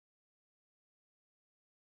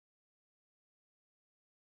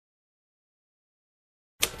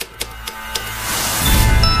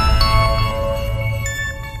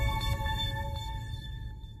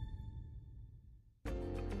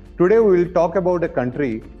Today we will talk about a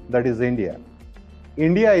country that is India.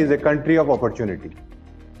 India is a country of opportunity.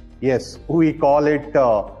 Yes, we call it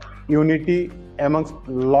unity amongst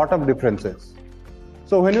a lot of differences.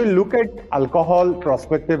 So when we look at alcohol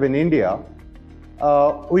perspective in India,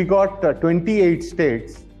 we got 28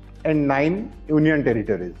 states and 9 union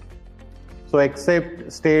territories. So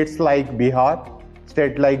except states like Bihar,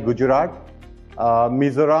 state like Gujarat,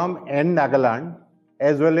 Mizoram and Nagaland,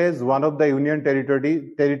 as well as one of the union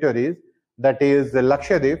territories that is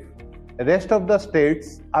Lakshadweep, the rest of the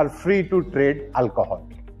states are free to trade alcohol.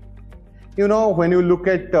 You know, when you look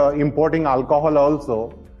at importing alcohol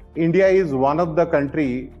also, India is one of the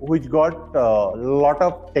country which got a lot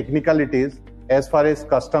of technicalities as far as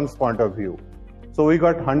customs point of view. So we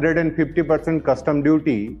got 150% custom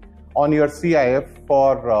duty on your CIF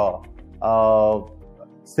for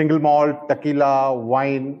single malt, tequila,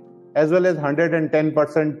 wine, as well as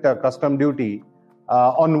 110% custom duty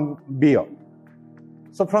on beer.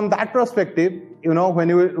 So from that perspective, you know, when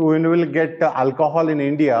you will get alcohol in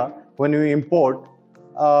India, when you import,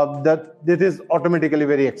 that is automatically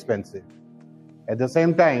very expensive. At the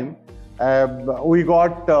same time, we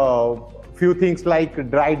got few things like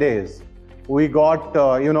dry days. We got,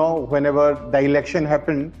 whenever the election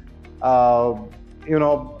happened,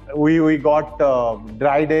 we got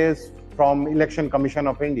dry days from Election Commission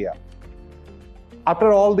of India.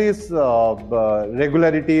 After all these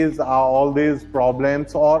regularities, all these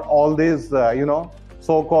problems, or all these,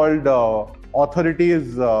 so-called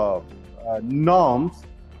authorities' norms,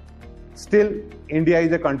 still India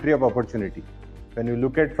is a country of opportunity. When you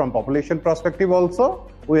look at from population perspective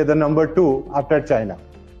also, we are the number 2 after China.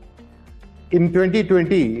 In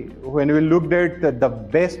 2020, when we looked at the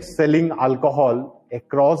best-selling alcohol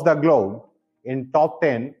across the globe, in top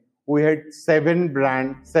 10, we had 7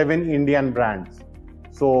 Indian brands.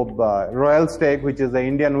 So Royal Stag, which is the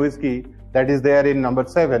Indian whiskey, that is there in number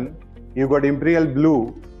 7. You got Imperial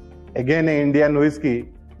Blue, again an Indian whiskey,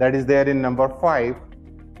 that is there in number 5.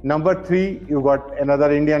 Number 3, you got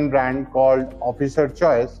another Indian brand called Officer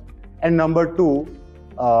Choice, and number 2,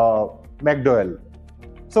 McDowell.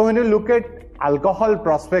 So when you look at alcohol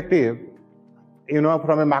perspective,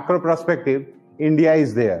 from a macro perspective, India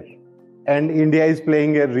is there, and India is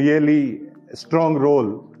playing a really strong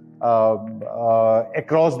role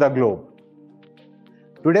across the globe.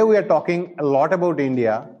 Today we are talking a lot about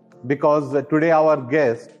India because today our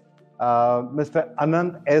guest, Mr.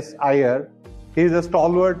 Anant S. Iyer, he is a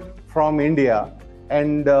stalwart from India,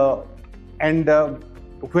 and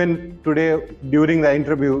when today during the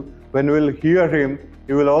interview, when we will hear him,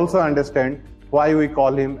 you will also understand why we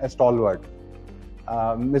call him a stalwart.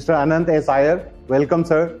 Mr. Anant S. Iyer, welcome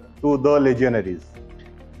sir to the Legionaries.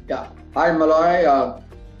 Yeah, hi Malay,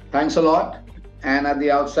 thanks a lot, and at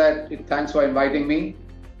the outset, thanks for inviting me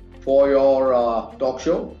for your talk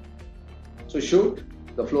show. So shoot,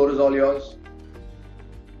 the floor is all yours.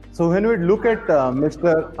 So when we look at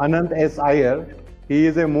Mr. Anant S. Iyer, he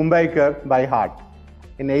is a Mumbaiker by heart.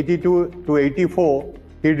 In 82 to 84,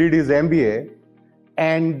 he did his MBA,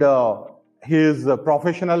 and his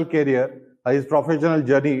professional career, his professional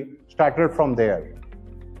journey started from there.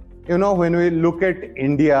 You know, when we look at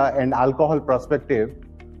India and alcohol perspective,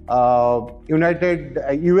 USL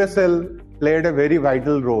played a very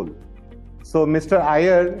vital role. So Mr.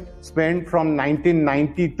 Iyer spent from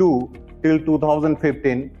 1992 till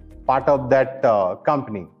 2015 part of that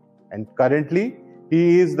company, and currently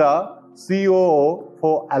he is the COO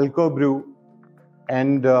for Alcobrew.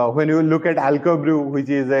 And when you look at Alcobrew, which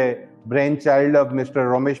is a brainchild of Mr.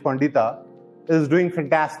 Ramesh Pandita, is doing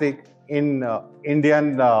fantastic in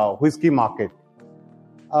Indian whiskey market.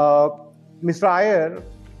 Mr. Iyer,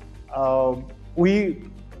 we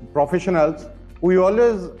professionals, we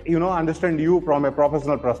always understand you from a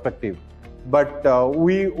professional perspective, but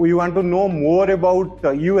we want to know more about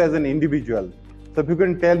you as an individual. So if you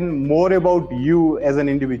can tell more about you as an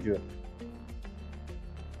individual.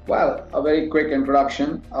 Well, a very quick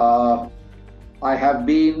introduction. I have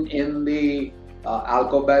been in the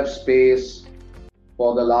Alco-Bev space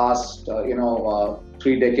for the last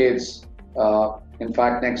 3 decades. In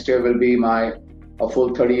fact, next year will be my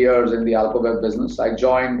full 30 years in the Alco-Bev business. I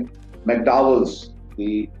joined McDowell's,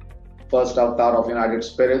 the first avatar of United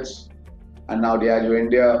Spirits, and now Diageo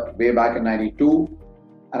India, way back in '92.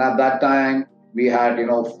 And at that time, we had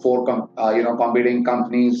 4 competing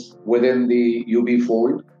companies within the UB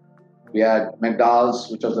fold. We had McDowell's,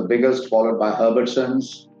 which was the biggest, followed by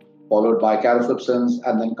Herbertson's, followed by Carol Flipson's,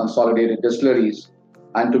 and then Consolidated Distilleries.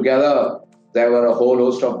 And together, there were a whole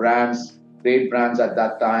host of brands, great brands at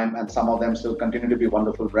that time, and some of them still continue to be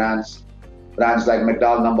wonderful brands. Brands like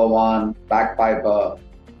McDowell No. 1, Bagpiper,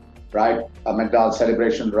 right? A McDowell's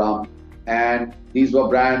Celebration Rum. And these were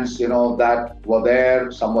brands, that were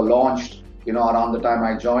there. Some were launched, around the time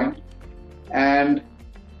I joined. And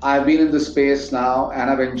I've been in this space now, and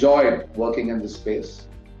I've enjoyed working in this space.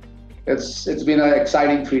 It's been an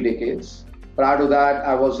exciting 3 decades. Prior to that,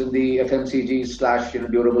 I was in the FMCG slash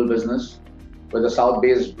durable business with a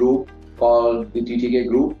South-based group called the TTK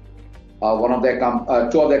Group. Two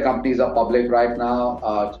of their companies are public right now.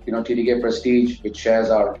 TTK Prestige, which shares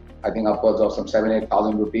are, I think, upwards of some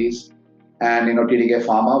 7,000-8,000 rupees, and TTK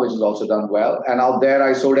Pharma, which has also done well. And out there,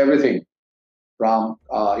 I sold everything from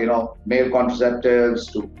male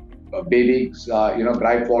contraceptives to babies,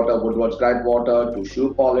 gripe water, Woodward's gripe water, to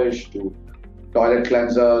shoe polish, to toilet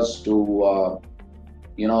cleansers, to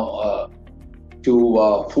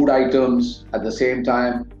food items. At the same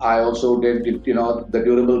time, I also did, the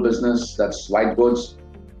durable business, that's white goods,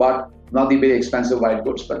 but not the very expensive white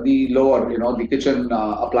goods, but the lower, the kitchen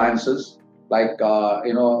appliances, like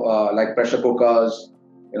pressure cookers,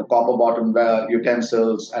 copper bottom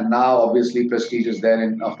utensils, and now obviously Prestige is there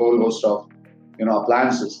in a whole host of,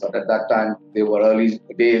 appliances. But at that time, they were early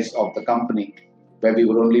days of the company where we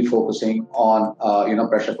were only focusing on,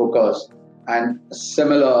 pressure cookers and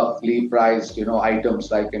similarly priced, items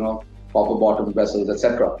like, copper bottom vessels,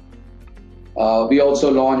 etc. We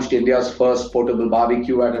also launched India's first portable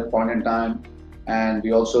barbecue at a point in time, and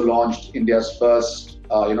we also launched India's first,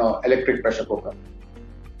 electric pressure cooker.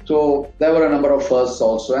 So there were a number of firsts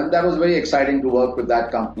also, and that was very exciting to work with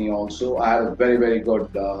that company also. I had a very, very good,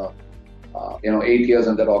 8 years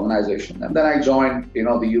in that organization. And then I joined, the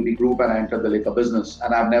UB Group, and I entered the liquor business,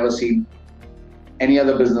 and I've never seen any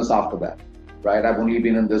other business after that, right? I've only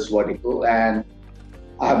been in this vertical, and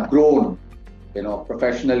I've grown,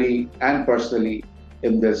 professionally and personally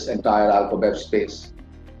in this entire Alco-Bev space.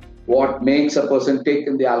 What makes a person tick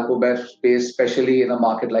in the Alco-Bev space, especially in a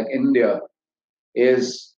market like India,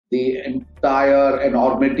 is the entire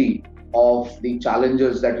enormity of the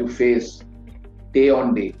challenges that you face day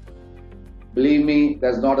on day. Believe me,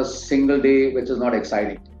 there's not a single day which is not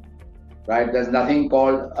exciting, right? There's nothing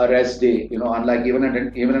called a rest day, unlike even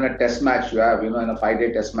in a test match you have, in a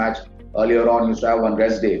 5-day test match, earlier on you used to have one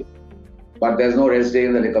rest day. But there's no rest day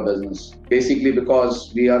in the liquor business. Basically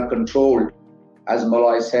because we are controlled, as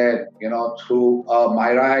Malay said, through a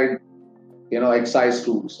myriad, excise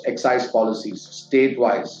rules, excise policies,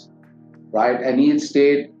 state-wise, right? And each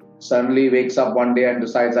state suddenly wakes up one day and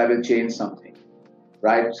decides, I will change something,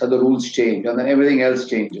 right? So the rules change, and then everything else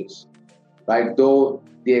changes, right? Though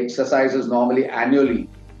the exercise is normally annually,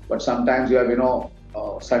 but sometimes you have,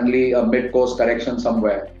 suddenly a mid-course correction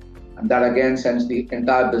somewhere, and that again sends the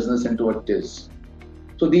entire business into a tiz.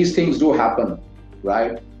 So these things do happen,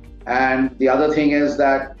 right? And the other thing is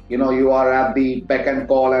that, you are at the beck and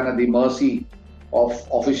call and at the mercy of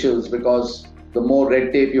officials, because the more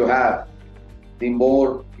red tape you have, the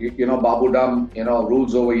more, Babu Dam,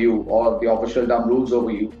 rules over you, or the official Dam rules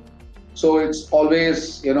over you. So it's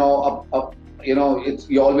always, you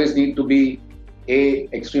always need to be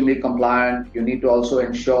extremely compliant. You need to also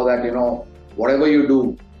ensure that, whatever you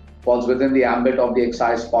do falls within the ambit of the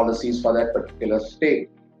excise policies for that particular state.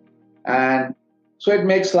 And so it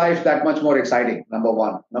makes life that much more exciting, number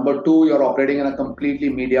one. Number two, you're operating in a completely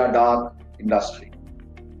media dark industry.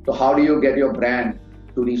 So how do you get your brand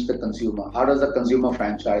to reach the consumer? How does the consumer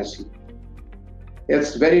franchise you?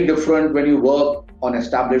 It's very different when you work on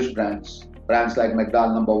established brands like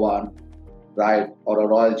McDowell No. 1, right? Or a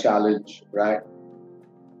Royal Challenge, right?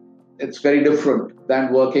 It's very different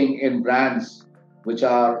than working in brands which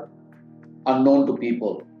are unknown to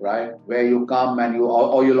people, right? Where you come and you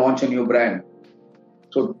launch a new brand.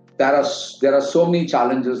 So there are so many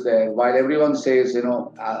challenges there. While everyone says,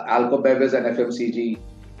 Alco-Bev is an FMCG,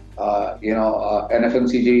 an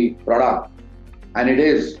FMCG product, and it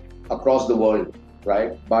is across the world,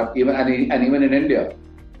 right? But even in India.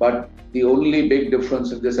 But the only big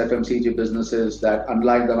difference in this FMCG business is that,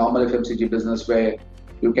 unlike the normal FMCG business where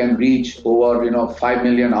you can reach over 5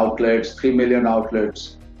 million outlets, 3 million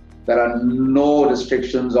outlets, there are no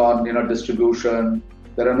restrictions on distribution.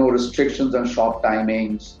 There are no restrictions on shop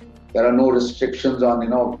timings. There are no restrictions on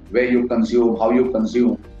where you consume, how you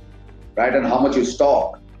consume, right, and how much you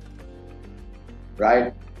stock,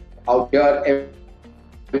 right? Out here,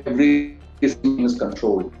 everything is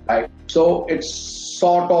controlled, right? So it's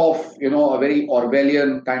sort of a very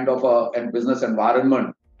Orwellian kind of a business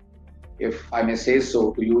environment, if I may say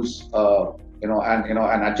so, to use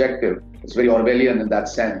an adjective. It's very Orwellian in that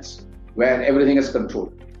sense, where everything is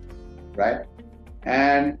controlled, right?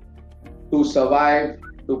 And to survive,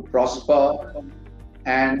 to prosper,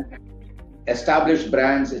 and establish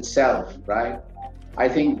brands itself, right? I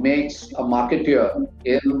think makes a marketeer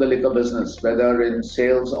in the liquor business, whether in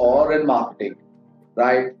sales or in marketing,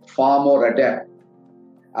 right, far more adept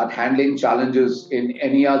at handling challenges in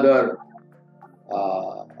any other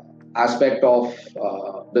uh, aspect of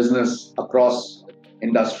business across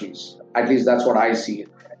industries. At least that's what I see.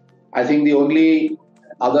 I think the only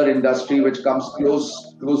other industry which comes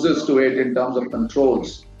closest to it in terms of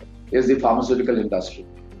controls is the pharmaceutical industry.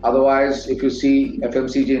 Otherwise, if you see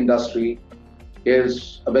FMCG industry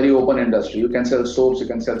is a very open industry. You can sell soaps, you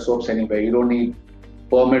can sell soaps anywhere. You don't need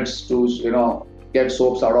permits to, get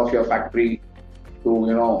soaps out of your factory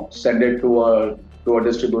to, send it to a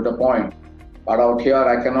distributor point. But out here,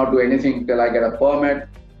 I cannot do anything till I get a permit.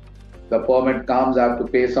 The permit comes, I have to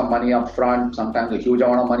pay some money up front, sometimes a huge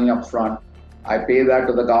amount of money up front. I pay that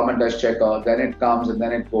to the government as checker, then it comes and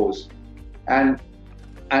then it goes. And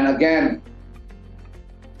again,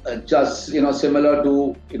 just similar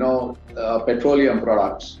to petroleum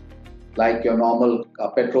products, like your normal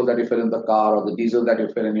petrol that you fill in the car or the diesel that you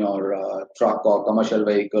fill in your truck or commercial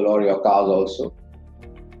vehicle or your cars also.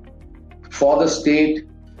 For the state,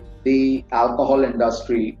 the alcohol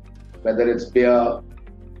industry, whether it's beer,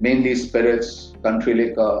 mainly spirits, country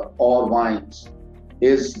liquor, or wines,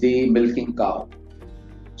 is the milking cow.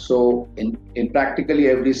 So in practically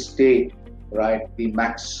every state, right, the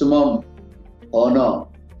maximum earner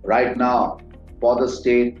right now for the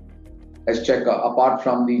state as checker, apart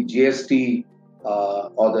from the GST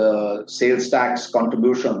or the sales tax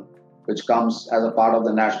contribution, which comes as a part of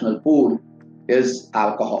the national pool, is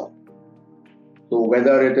alcohol. So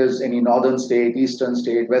whether it is any northern state, eastern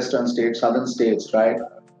state, western state, southern states, right,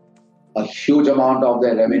 a huge amount of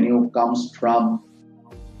their revenue comes from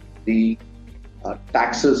the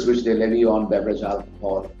taxes which they levy on beverage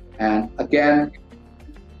alcohol. And again,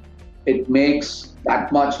 it makes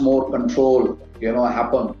that much more control,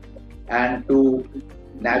 happen. And to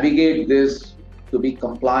navigate this, to be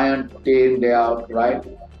compliant day in, day out, right,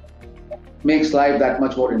 makes life that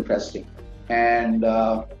much more interesting. And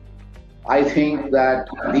I think that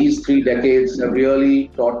these 3 decades have really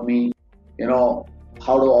taught me,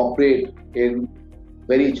 how to operate in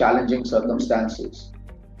very challenging circumstances,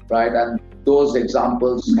 right? And those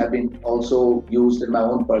examples have been also used in my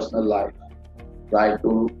own personal life, right,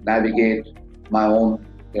 to navigate my own,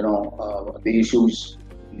 the issues.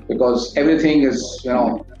 Because everything is,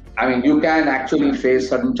 you can actually face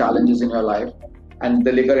certain challenges in your life, and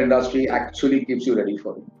the liquor industry actually keeps you ready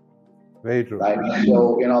for it. Very true. Right.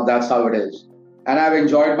 So, that's how it is. And I've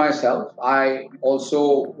enjoyed myself. I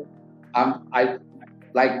also, I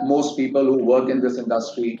like most people who work in this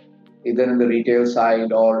industry, either in the retail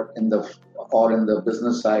side or in the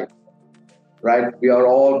business side, right? We are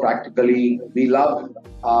all we love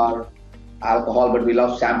our alcohol, but we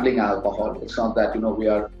love sampling alcohol. It's not that, we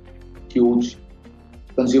are huge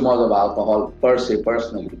consumers of alcohol per se,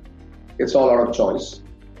 personally. It's all out of choice.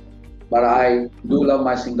 But I do love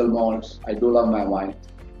my single malts. I do love my wine.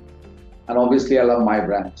 And obviously I love my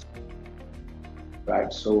brands,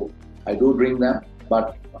 right? So I do drink them.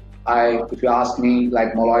 But if you ask me,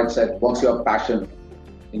 like Malay said, what's your passion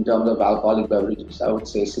in terms of alcoholic beverages? I would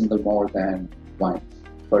say single malt and wine,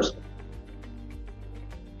 personally.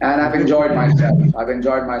 And I've enjoyed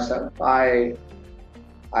myself. I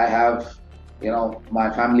have, my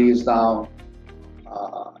family is now,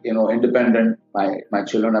 independent. My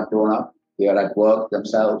children have grown up. They are at work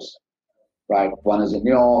themselves, right? One is in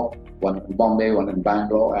New York, one in Bombay, one in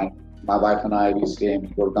Bangalore, and my wife and I, we stay in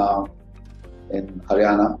Gurgaon in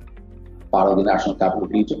Haryana, part of the National Capital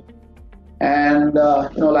Region. And,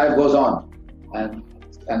 life goes on. And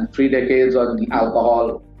 3 decades on the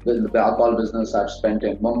alcohol business I've spent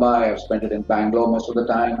in Mumbai, I've spent it in Bangalore most of the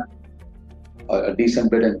time, a decent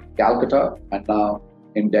bit in Calcutta, and now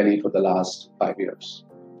in Delhi for the last 5 years.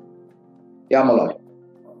 Yeah, Malay.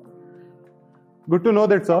 Good to know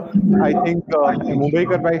that, sir. I think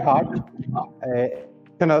Mumbaikar by heart,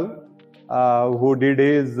 who did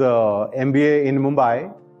his MBA in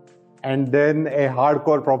Mumbai, and then a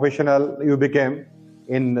hardcore professional you became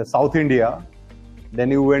in South India.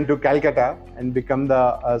 Then you went to Calcutta and become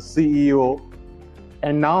the CEO,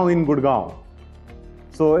 and now in Gurgaon.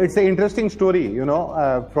 So it's an interesting story,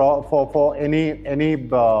 for any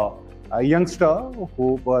youngster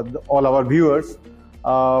who all our viewers,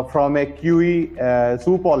 from a QE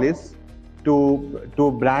shoe polish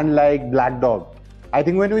to brand like Black Dog. I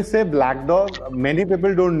think when we say Black Dog, many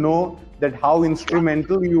people don't know that how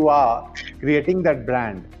instrumental you are creating that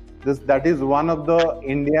brand. That is one of the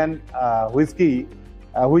Indian whiskey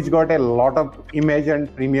which got a lot of image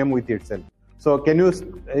and premium with itself. So can you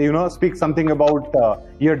speak something about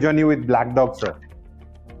your journey with Black Dog, sir?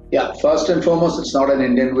 Yeah, first and foremost, it's not an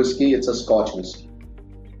Indian whiskey, it's a Scotch whiskey.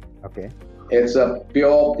 Okay. It's a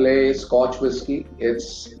pure play Scotch whiskey.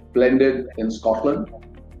 It's blended in Scotland.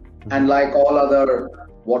 And like all other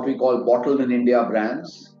what we call bottled in India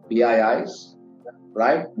brands, BIIs,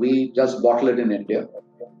 right? We just bottle it in India.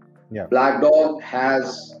 Yeah. Black Dog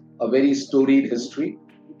has a very storied history.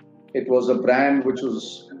 It was a brand which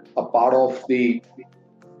was a part of the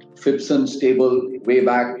Phipson stable way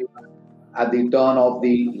back at the turn of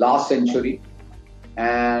the last century.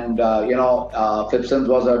 And, Phipson's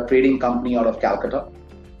was a trading company out of Calcutta.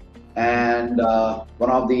 And one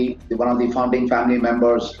of the founding family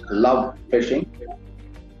members loved fishing.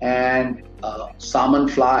 And salmon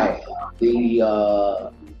fly,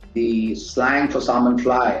 the slang for salmon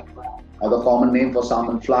fly, or the common name for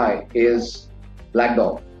salmon fly, is black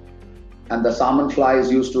dog. And the salmon fly is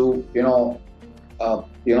used to,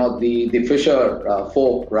 the fisher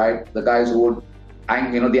folk, right? The guys who would,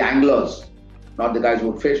 the anglers, not the guys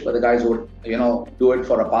who would fish, but the guys who would, do it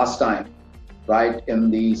for a pastime, right? In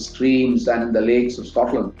the streams and in the lakes of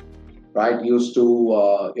Scotland, right? Used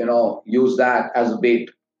to, use that as a bait,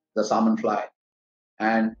 the salmon fly.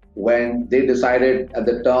 And when they decided at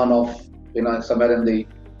the turn of, somewhere in the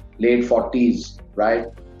late 40s, right?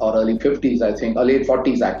 Or early 50s, I think, or late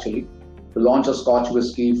 40s actually, to launch a Scotch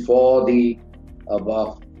whiskey for the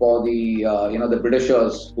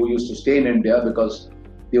Britishers who used to stay in India, because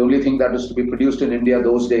the only thing that was to be produced in India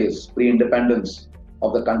those days, pre-independence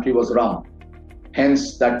of the country, was rum.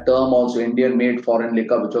 Hence that term also, Indian-made foreign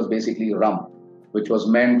liquor, which was basically rum, which was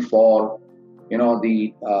meant for,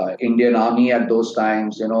 the Indian army at those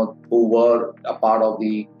times, who were a part of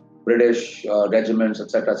the British regiments,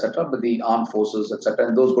 etc., but the armed forces, etc.,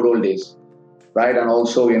 in those good old days, right? And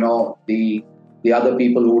also, the other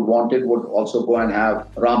people who would want it would also go and have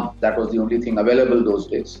rum. That was the only thing available those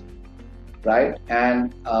days, right?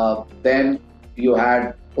 And then you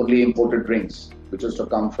had only imported drinks, which was to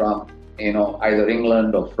come from, either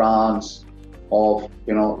England or France, or,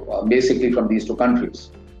 basically from these two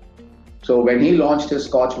countries. So when he launched his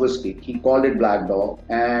Scotch whiskey, he called it Black Dog.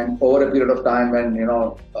 And over a period of time, when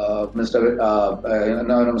Mr.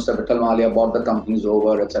 Vittal Malia bought the companies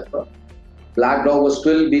over, etc., Black Dog was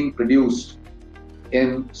still being produced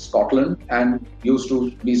in Scotland and used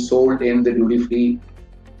to be sold in the duty-free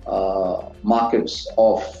markets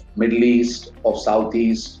of Middle East, of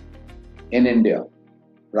Southeast, in India,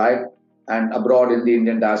 right? And abroad in the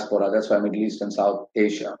Indian diaspora. That's why Middle East and South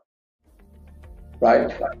Asia.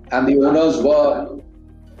 Right, and the owners were,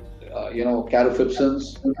 Carew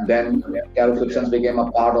Phipsons. Then Carew Phipsons became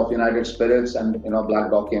a part of United Spirits, and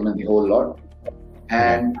Black Dog came in the whole lot.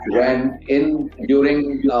 And when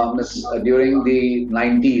during the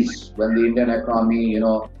 90s, when the Indian economy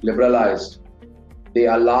liberalized, they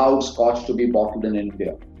allowed Scotch to be bottled in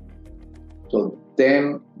India. So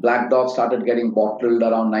then Black Dog started getting bottled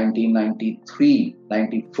around 1993,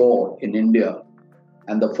 94 in India.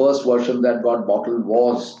 And the first version that got bottled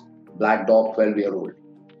was Black Dog 12-year-old.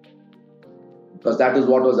 Because that is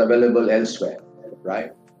what was available elsewhere,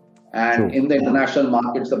 right? And in the international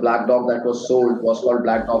markets, the Black Dog that was sold was called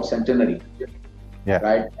Black Dog Centenary,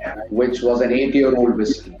 right? Which was an 8-year-old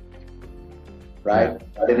whiskey, right?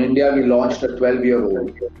 But in India, we launched a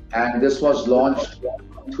 12-year-old. And this was launched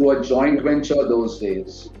through a joint venture those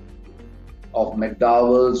days of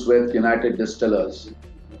McDowell's with United Distillers,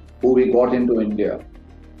 who we got into India.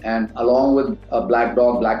 And along with Black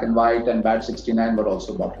Dog, Black and White, and Bat 69 were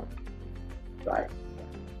also bottled, right?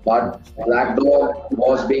 But Black Dog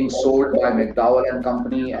was being sold by McDowell and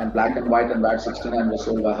Company, and Black and White and Bat 69 was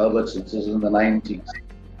sold by Herbertsons. This is in the 90s.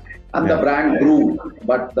 And the brand grew,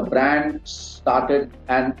 but the brand started,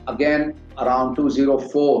 and again around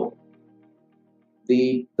 2004,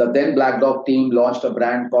 the then Black Dog team launched a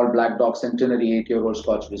brand called Black Dog Centenary 8-year-old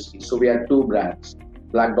Scotch whiskey. So we had two brands.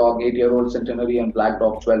 Black Dog 8-year-old Centenary and Black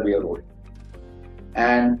Dog 12-year-old.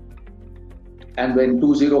 And when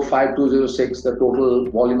 2005, 2006, the total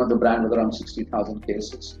volume of the brand was around 60,000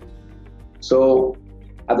 cases. So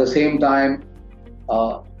at the same time,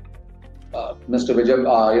 Mr. Vijay,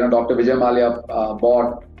 Dr. Vijay Malia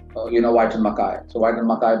bought, White and Mackay. So White and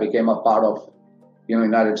Mackay became a part of,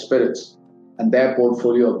 United Spirits. And their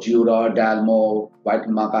portfolio of Jura, Dalmore, White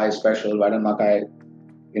and Mackay Special, White and Mackay,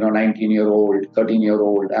 19-year-old,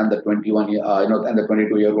 13-year-old, and the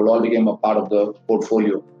 22-year-old all became a part of the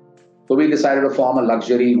portfolio. So we decided to form a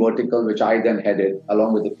luxury vertical, which I then headed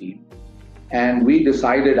along with the team. And we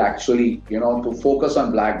decided actually, to focus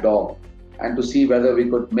on Black Dog and to see whether we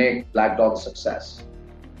could make Black Dog a success.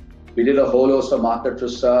 We did a whole host of market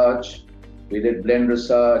research, we did blend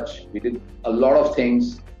research, we did a lot of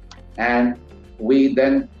things. And we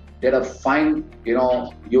then did a fine,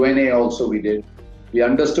 UNA also we did. We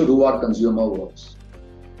understood who our consumer was.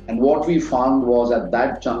 And what we found was at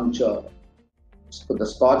that juncture, the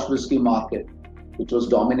Scotch whisky market, which was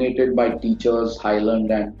dominated by Teachers,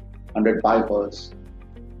 Highland and 100 Pipers,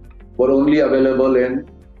 were only available in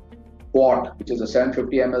quart, which is a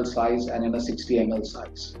 750 ml size, and in a 60 ml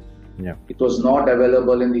size. Yeah. It was not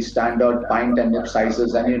available in the standard pint and nip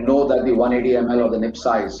sizes, and you know that the 180 ml or the nip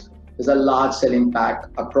size is a large selling pack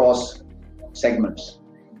across segments.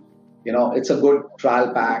 It's a good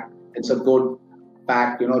trial pack. It's a good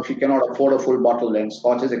pack. If you cannot afford a full bottle, then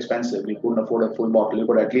Scotch is expensive. You couldn't afford a full bottle. You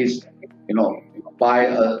could at least,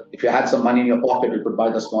 buy if you had some money in your pocket, you could buy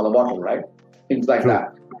the smaller bottle, right? Things like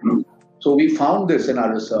that. So we found this in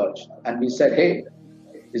our research, and we said, hey,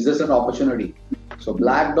 is this an opportunity? So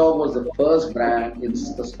Black Dog was the first brand in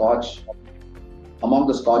the Scotch, among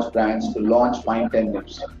the Scotch brands, to launch pint and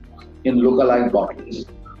nips in localized bottles.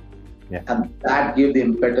 Yeah. And that gave the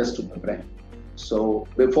impetus to the brand. So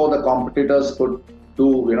before the competitors could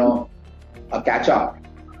do, a catch up,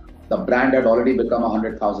 the brand had already become a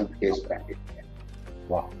 100,000 case brand.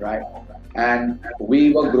 Wow. Right. And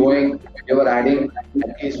we were growing, we were adding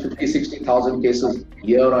at least 50, 60,000 cases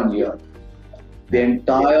year on year. The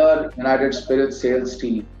entire United Spirits sales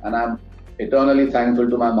team, and I'm eternally thankful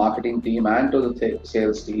to my marketing team and to the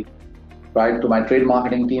sales team, right, to my trade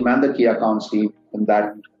marketing team and the key accounts team in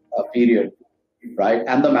that period, right,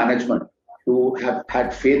 and the management who have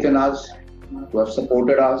had faith in us, who have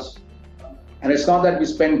supported us. And it's not that we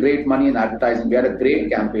spend great money in advertising. We had a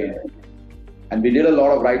great campaign. And we did a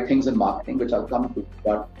lot of right things in marketing, which I'll come to.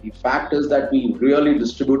 But the fact is that we really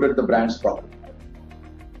distributed the brands properly.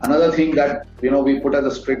 Another thing that we put as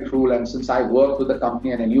a strict rule, and since I worked with the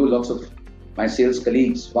company and I knew lots of my sales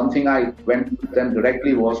colleagues, one thing I went to them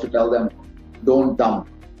directly was to tell them, don't dump.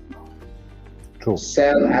 True.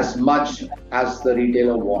 Sell as much as the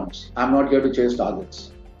retailer wants. I'm not here to chase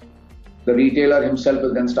targets. The retailer himself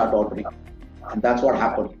will then start ordering. And that's what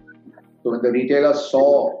happened. So when the retailer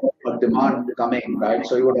saw a demand coming, right,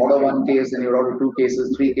 so he would order one case, then he would order 2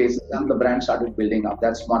 cases, 3 cases, and the brand started building up.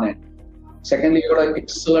 That's one end. Secondly, you got an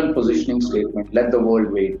excellent positioning statement. Let the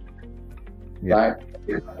world wait. Yeah.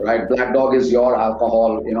 Right. Black Dog is your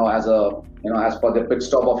alcohol, as per the pit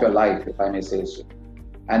stop of your life, if I may say so.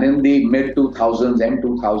 And in the mid 2000s, end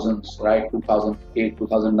 2000s, right, 2008,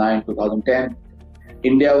 2009, 2010,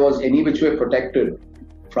 India was any which way protected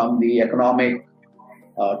from the economic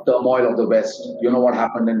turmoil of the West. You know what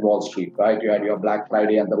happened in Wall Street, right? You had your Black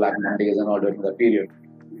Friday and the Black Mondays and all during that period.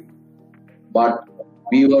 But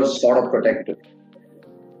we were sort of protected.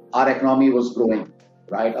 Our economy was growing,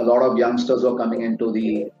 right? A lot of youngsters were coming into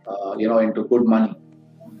the, into good money,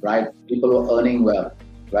 right? People were earning well,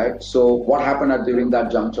 right? So what happened during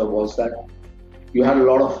that juncture was that you had a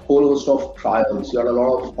lot of whole host of trials. You had a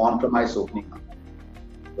lot of on-premise opening up,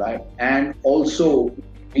 right? And also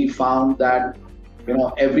we found that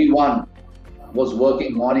everyone was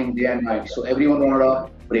working morning, day and night. So everyone wanted a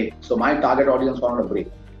break. So my target audience wanted a break.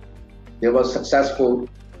 They were successful.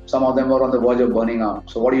 Some of them were on the verge of burning out.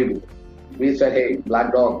 So what do? We said, hey,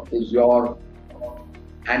 Black Dog is your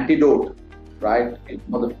antidote, right,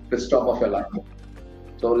 for the pit stop of your life.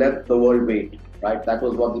 So let the world wait, right? That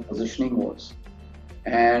was what the positioning was.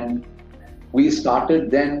 And we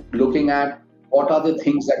started then looking at what are the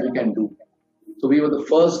things that we can do. So we were the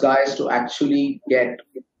first guys to actually get,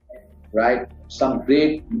 right, some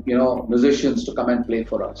great, musicians to come and play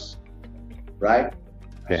for us, right?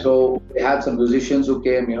 Yeah. So we had some musicians who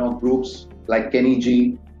came, groups like Kenny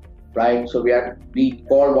G, right? So we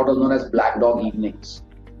called what was known as Black Dog Evenings,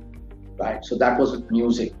 right? So that was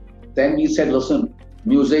music. Then we said, listen,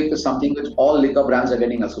 music is something which all liquor brands are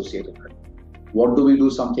getting associated with. What do we do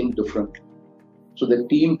something different? So the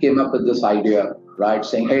team came up with this idea, right,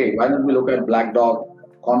 saying, hey, why don't we look at Black Dog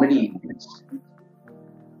comedy evenings?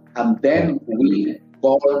 And then we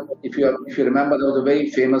called, if you remember, there was a very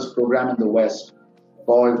famous program in the West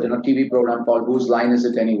called, TV program called Whose Line Is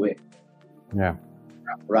It Anyway? Yeah.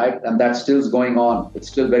 Right? And that still is going on. It's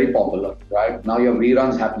still very popular, right? Now you have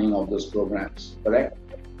reruns happening of those programs, correct?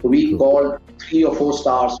 So we called 3 or 4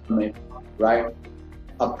 stars from it, right?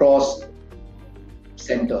 Across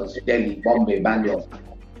centers, Delhi, Bombay, Bangalore,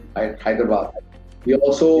 right? Hyderabad. We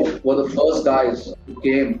also were the first guys who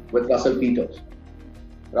came with Russell Peters.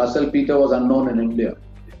 Russell Peters was unknown in India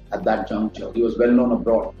at that juncture. He was well known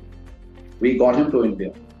abroad. We got him to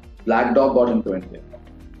India. Black Dog got him to India,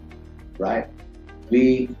 right?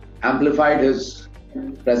 We amplified his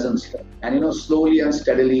presence here. And, slowly and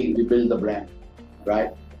steadily we built the brand,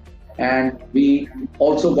 right? And we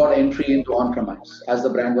also got entry into on-premise as the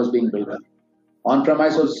brand was being built up.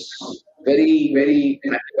 On-premise was very, very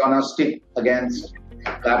antagonistic against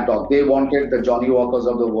Black Dog. They wanted the Johnny Walkers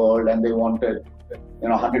of the world, and they wanted,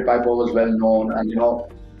 100 Piper was well known, and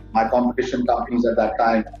my competition companies at that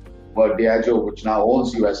time were Diageo, which now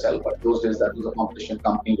owns USL, but those days that was a competition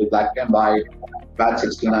company with Black and White, Bat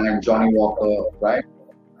 69, Johnny Walker, right?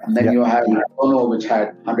 And then you had Ono, which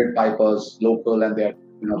had 100 Pipers local, and they had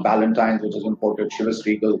Ballantine's, which is imported, Chivas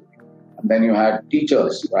Regal, and then you had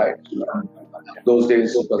Teachers, right? Those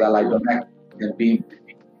days it was Alco-Bev and Beam,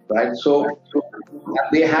 right? So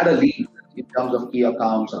they had a lead in terms of key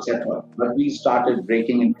accounts, etc. But we started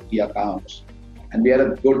breaking into key accounts, and we had a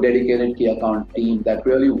good dedicated key account team that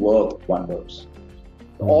really worked wonders.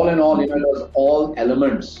 All in all, it was all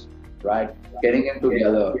elements, right, getting it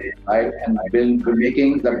together, right, and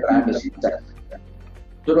making the brand a success.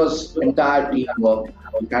 So it was entire teamwork,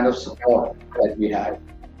 the kind of support that we had,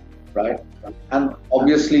 right, and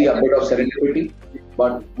obviously a bit of serendipity,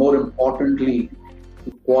 but more importantly,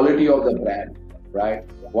 the quality of the brand, right,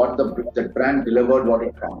 what the brand delivered, what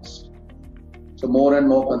it promised. So more and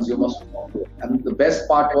more consumers followed. And the best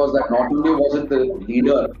part was that not only was it the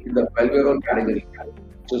leader in the 12-year-old category,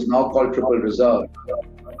 which is now called Triple Reserve,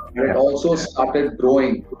 but it also started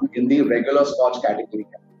growing in the regular Scotch category,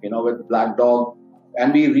 with Black Dog.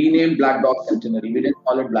 And we renamed Black Dog Centenary. We didn't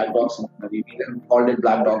call it Black Dog Centenary. We then called it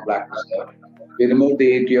Black Dog Black Reserve. We removed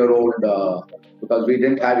the 8-year-old because we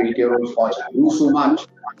didn't have 8-year-old Scotch. It grew so much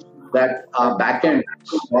that our back-end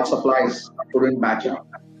Scotch supplies couldn't match up.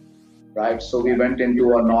 Right, so we went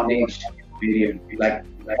into a non-aged variant, like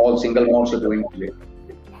all single malts are doing today.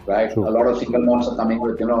 Right, a lot of single malts are coming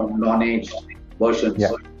with non-aged versions. Yeah.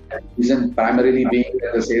 The reason primarily being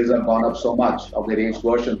that the sales have gone up so much of their aged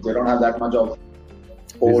versions. They don't have that much of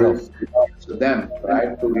old to them,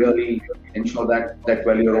 right? To really ensure that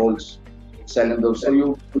 12-year-olds sell in those. So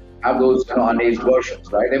you have those unaged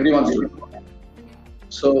versions, right? Everyone's doing it.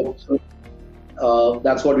 So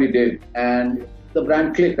that's what we did, and the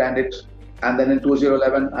brand clicked, and then in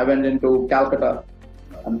 2011 I went into Calcutta,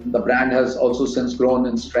 and the brand has also since grown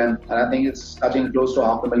in strength, and I think it's touching close to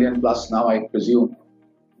 500,000 plus now, I presume,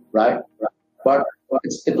 right? But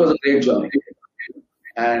it was a great journey,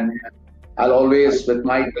 and I'll always, with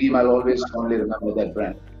my team, I'll always fondly remember that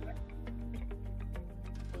brand.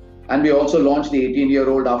 And we also launched the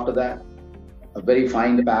 18-year-old after that, a very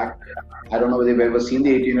fine pack. I don't know whether you've ever seen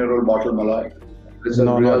the 18-year-old bottle Malay.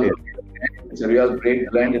 It's a real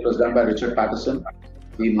great blend. It was done by Richard Patterson,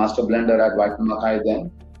 the master blender at White Mackay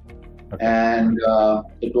then. Okay. And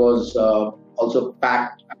it was also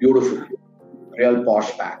packed beautifully, real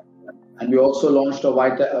posh pack. And we also launched a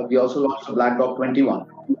Black Dog 21,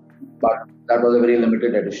 but that was a very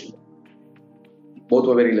limited edition. Both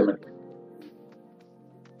were very limited.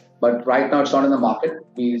 But right now it's not in the market.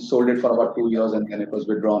 We sold it for about 2 years, and then it was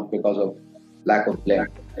withdrawn because of lack of blend.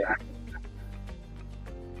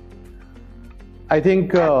 I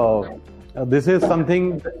think this is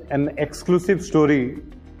an exclusive story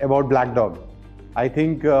about Black Dog. I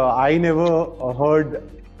think I never heard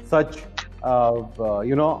such,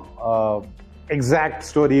 exact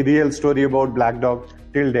story, real story about Black Dog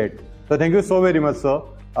till date. So thank you so very much, sir,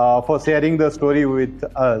 for sharing the story with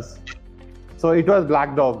us. So it was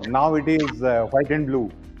Black Dog. Now it is White and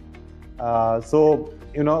Blue.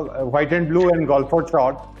 White and Blue and Golford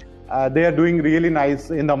Shot, they are doing really nice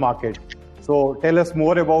in the market. So tell us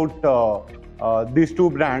more about these two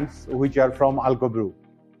brands which are from Alcobrew.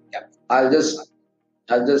 Yeah, I'll just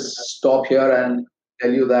stop here and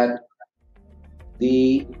tell you that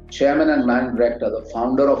the chairman and managing director, the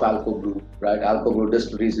founder of Alcobrew, right, Alcobrew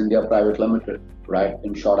Distilleries India Private Limited, right,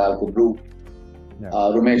 in short Alcobrew,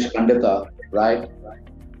 Ramesh Pandita, right,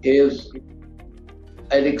 is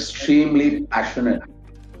an extremely passionate,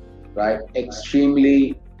 right,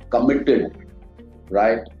 extremely committed,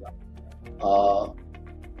 right,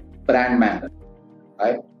 brand man,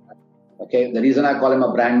 right? Okay, the reason I call him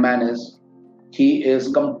a brand man is he is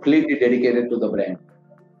completely dedicated to the brand,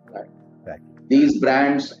 right? These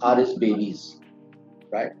brands are his babies,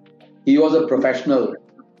 right? He was a professional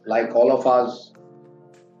like all of us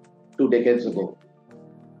 2 decades ago.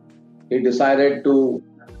 He decided to,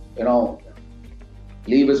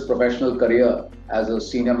 leave his professional career as a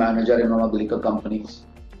senior manager in one of the liquor companies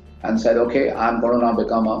and said, okay, I'm going to now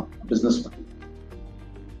become a businessman.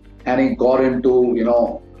 And he got into,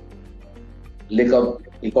 liquor,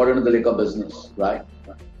 he got into the liquor business, right?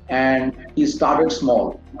 And he started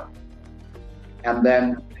small. And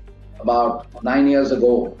then about 9 years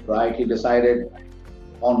ago, right, he decided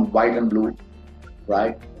on White and Blue,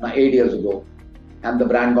 right? Now 8 years ago. And the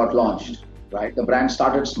brand got launched, right? The brand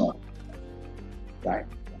started small, right?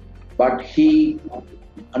 but he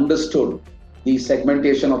understood the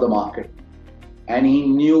segmentation of the market, and he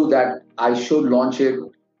knew that I should launch it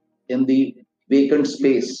in the vacant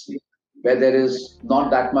space where there is not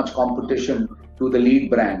that much competition to the lead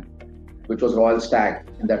brand, which was Royal Stag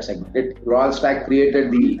in that segment. Royal Stag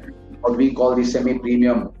created what we call the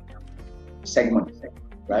semi-premium segment,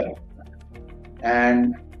 right?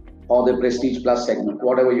 And or the Prestige Plus segment,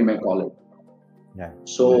 whatever you may call it. Yeah.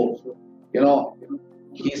 So,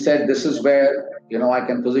 he said, this is where, I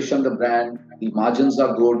can position the brand, the margins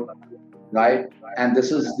are good, right? And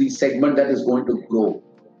this is the segment that is going to grow.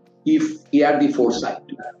 If he had the foresight,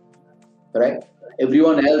 correct?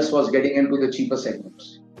 Everyone else was getting into the cheaper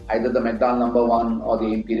segments, either the McDowell #1 or the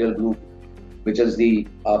Imperial Group, which is the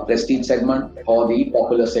prestige segment, or the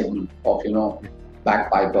popular segment of,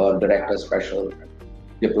 Bagpiper, Director Special,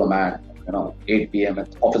 Diplomat, 8 p.m.,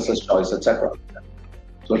 Officer's Choice, etc.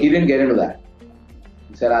 So he didn't get into that.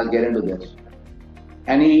 He said, I'll get into this.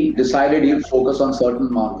 And he decided he'd focus on certain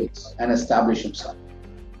markets and establish himself,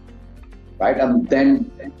 right? And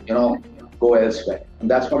then, go elsewhere.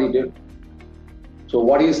 And that's what he did. So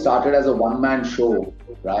what he started as a one-man show,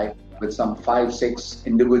 right, with some 5-6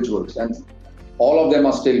 individuals, and all of them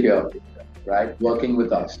are still here, right, working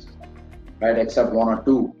with us, right, except 1 or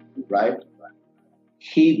 2, right?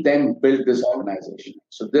 He then built this organization.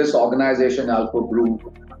 So this organization, Alcobrew,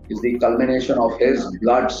 is the culmination of his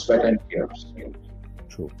blood, sweat, and tears.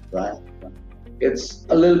 True. Right? It's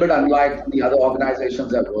a little bit unlike the other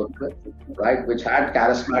organizations I've worked with, right, which had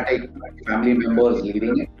charismatic family members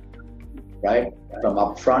leading it, right, from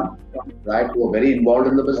up front, right, who were very involved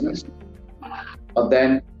in the business. But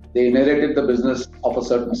then they inherited the business of a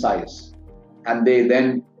certain size, and they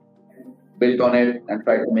then built on it and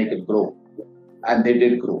tried to make it grow. And they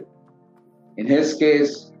did grow. In his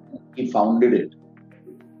case, he founded it,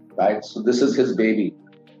 right? So this is his baby.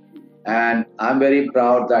 And I'm very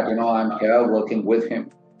proud that, I'm here working with him,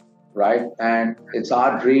 right? And it's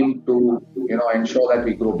our dream to, ensure that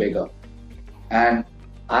we grow bigger. And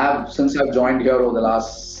since I've joined here over the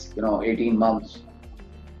last, 18 months,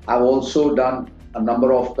 I've also done a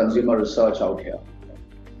number of consumer research out here.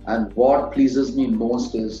 And what pleases me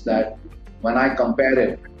most is that when I compare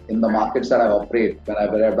it in the markets that I operate, when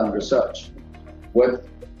I've done research, with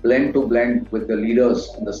blend to blend with the leaders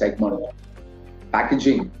in the segment,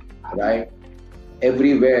 packaging, right?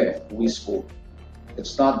 Everywhere we score.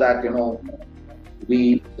 It's not that,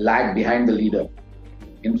 we lag behind the leader.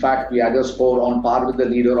 In fact, we either score on par with the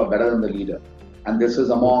leader or better than the leader. And this is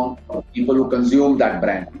among people who consume that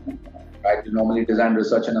brand, right? We normally design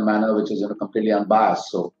research in a manner which is completely unbiased.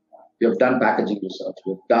 So we have done packaging research,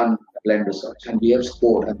 we've done blend research, and we have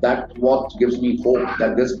scored. And that's what gives me hope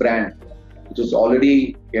that this brand, which is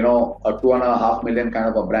already, a 2.5 million kind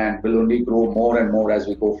of a brand, will only grow more and more as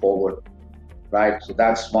we go forward, right? So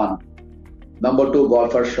that's one. Number 2,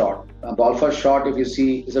 Golfer's Shot. Now, Golfer's Shot, if you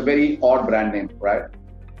see, is a very odd brand name, right?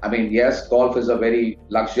 I mean, yes, golf is a very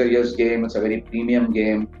luxurious game. It's a very premium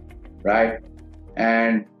game, right?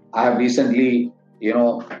 And I have recently,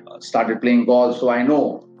 started playing golf, so I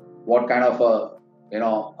know what kind of a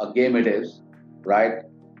game it is, right?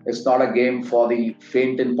 It's not a game for the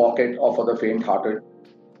faint in pocket or for the faint-hearted,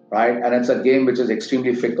 right? And it's a game which is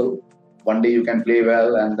extremely fickle. One day you can play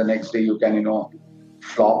well, and the next day you can,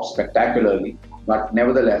 flop spectacularly. But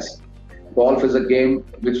nevertheless, golf is a game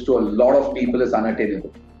which to a lot of people is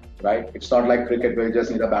unattainable, right? It's not like cricket where you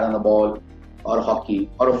just need a bat and a ball, or hockey,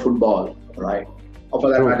 or a football, right? Or for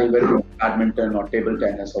that matter, even badminton or table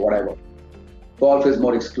tennis or whatever. Golf is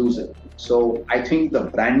more exclusive. So I think the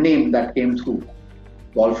brand name that came through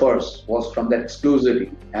golfers was from that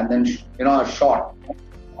exclusivity. And then, a shot.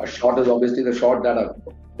 A shot is obviously the shot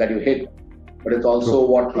that you hit, but it's also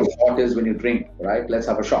what a shot is when you drink, right? Let's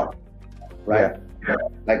have a shot, right? Yeah.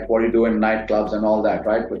 Like what you do in nightclubs and all that,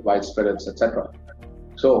 right? With white spirits, etc.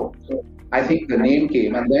 So I think the name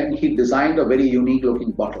came, and then he designed a very unique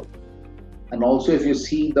looking bottle. And also if you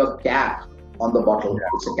see the cap on the bottle,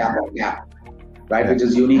 it's a cap on cap, right? Which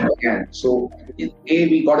is unique again. So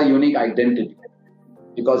we got a unique identity,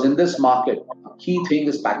 because in this market, a key thing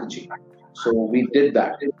is packaging. So we did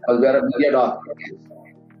that because we are a media dark.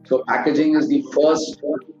 So packaging is the first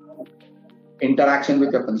interaction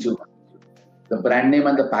with your consumer. The brand name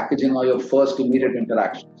and the packaging are your first immediate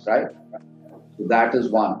interactions, right? So that is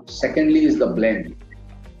one. Secondly is the blend,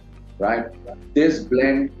 right? This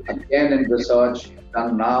blend, again in research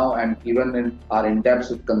done now, and even in our in-depth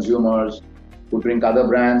with consumers who drink other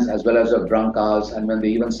brands as well as have drunk ours, and when they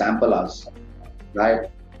even sample us, right,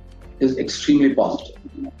 is extremely positive.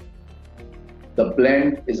 The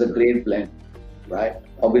blend is a great blend, right?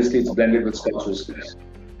 Obviously, it's blended with Scotch whiskies.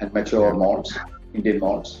 and mature malts, Indian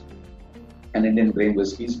malts, and Indian grain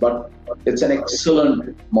whiskies. But it's an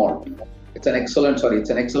excellent malt. It's an excellent Scotch.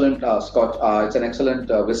 It's an excellent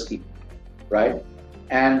whiskey, right?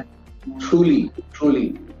 And truly,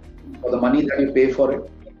 for the money that you pay for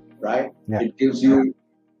it, right? Yeah. It gives you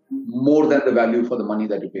more than the value for the money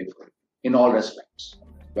that you pay for it in all respects,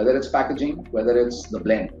 whether it's packaging, whether it's the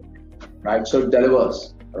blend, right? So it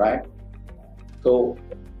delivers, right? So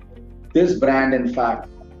this brand, in fact,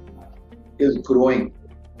 is growing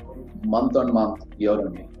month on month, year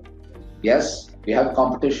on year. Yes, we have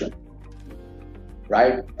competition,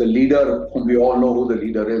 right? The leader, whom we all know who the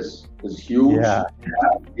leader is huge. Yeah.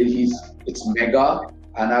 It's mega,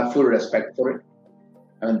 and I have full respect for it.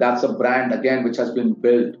 I mean, that's a brand, again, which has been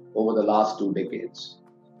built over the last 2 decades,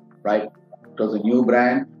 right? It was a new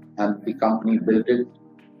brand, and the company built it,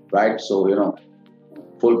 right? So,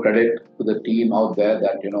 full credit to the team out there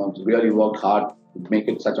that, really worked hard to make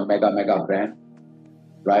it such a mega brand,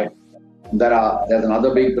 right? And there's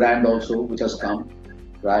another big brand also which has come,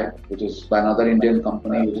 right? Which is by another Indian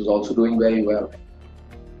company, which is also doing very well,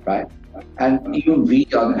 right? And even we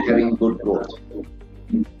are having good growth,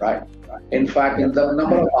 right? In fact, in the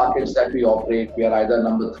number of markets that we operate, we are either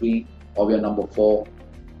number 3 or we are number 4.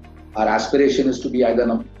 Our aspiration is to be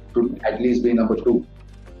to at least be number 2,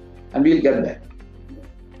 and we'll get there,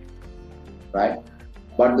 right?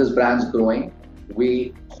 But this brand's growing.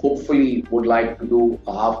 We hopefully would like to do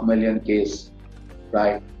a 500,000 case,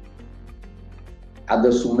 right? At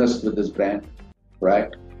the soonest with this brand,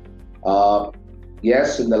 right?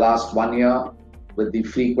 Yes, in the last 1 year, with the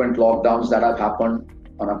frequent lockdowns that have happened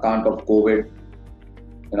on account of COVID,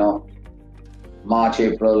 March,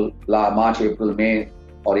 April, May,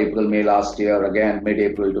 or April, May last year, again,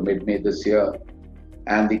 mid-April to mid-May this year,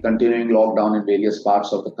 and the continuing lockdown in various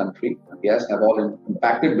parts of the country, yes, have all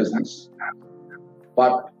impacted business.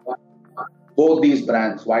 But both these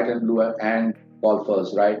brands, White and Blue and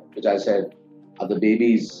Golfers, right, which I said are the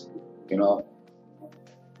babies,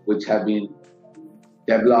 which have been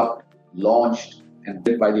developed, launched, and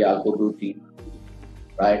built by the Alcobrew team,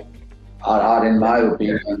 right, are in my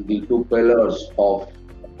opinion, the 2 pillars of,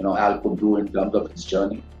 Alcobrew in terms of its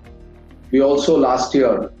journey. We also last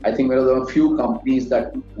year, I think there were a few companies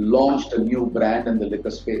that launched a new brand in the liquor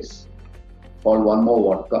space called One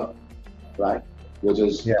More Vodka, right, which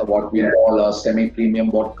is what we call a semi-premium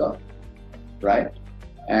vodka, right?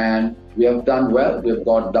 And we have done well. We've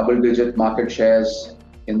got double-digit market shares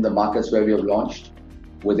in the markets where we have launched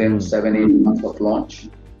within 7-8 months of launch,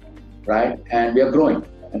 right? And we are growing,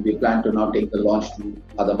 and we plan to now take the launch to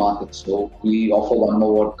other markets. So we offer One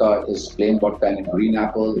More Vodka is plain vodka and green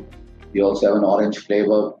apple. We also have an orange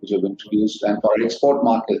flavor which we've introduced, and for our export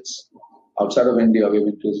markets outside of India, we've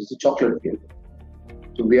introduced a chocolate flavor.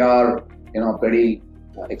 So we are, pretty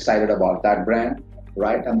excited about that brand,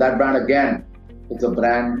 right? And that brand again, it's a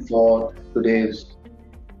brand for today's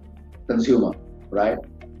consumer, right?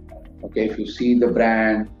 Okay, if you see the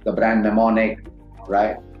brand mnemonic,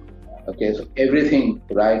 right? Okay, so everything,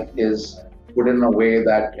 right, is put in a way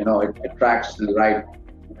that, it attracts the right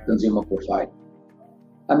consumer profile.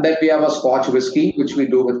 And then we have a Scotch whiskey, which we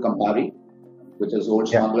do with Campari, which is Old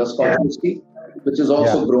Smuggler Scotch whiskey, which is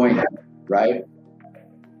also growing, right?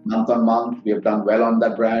 Month on month, we have done well on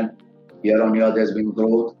that brand. Year on year, there's been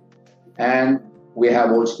growth. And we have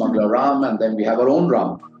Old Smuggler rum, and then we have our own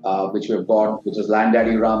rum, which we've got, which is Land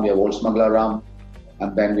Daddy rum. We have Old Smuggler rum,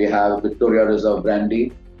 and then we have Victoria Reserve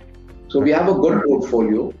brandy. So we have a good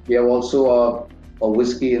portfolio. We have also a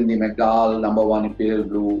whiskey in the McDowell #1 Imperial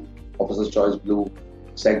Blue, Officer's Choice Blue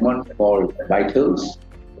segment called White Hills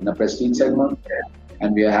in the prestige segment.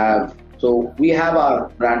 And we have our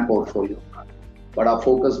brand portfolio, but our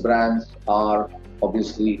focus brands are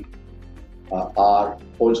obviously our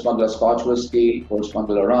Old Smuggler Scotch whiskey, Old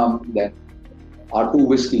Smuggler rum, then our 2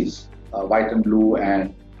 whiskeys, White and Blue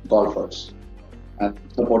and Golfers, and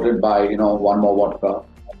supported by One More Vodka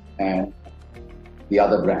and the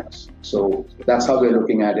other brands. So that's how we're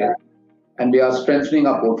looking at it, and we are strengthening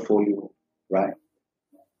our portfolio, right?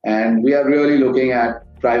 And we are really looking at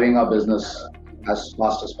driving our business as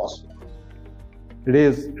fast as possible. It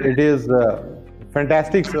is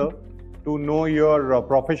fantastic, sir, to know your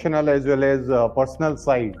professional as well as personal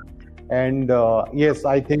side. And yes,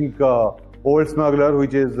 I think Old Smuggler,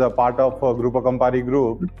 which is a part of Grupo Campari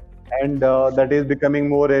Group, and that is becoming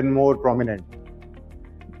more and more prominent.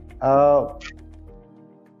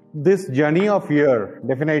 This journey of Iyer,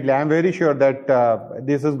 definitely, I'm very sure that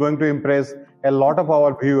this is going to impress a lot of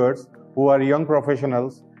our viewers who are young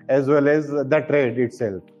professionals as well as the trade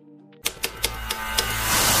itself.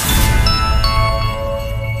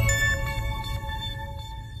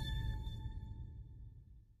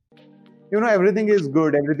 everything is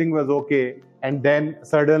good, everything was okay. And then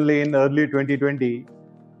suddenly in early 2020,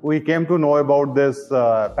 we came to know about this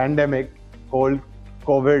pandemic called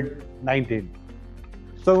COVID-19.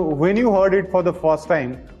 So when you heard it for the first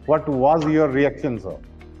time, what was your reaction, sir?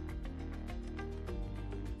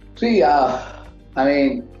 See,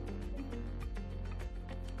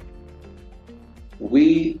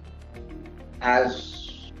 we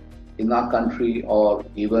as in our country or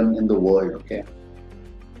even in the world, okay,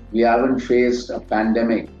 we haven't faced a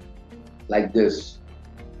pandemic like this,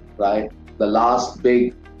 right? The last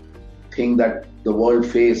big thing that the world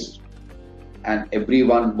faced and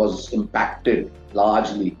everyone was impacted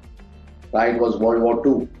largely, right, was World War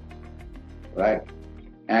II, right?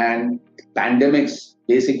 And pandemics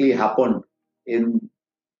basically happened in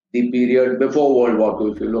the period before World War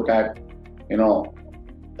II. If you look at,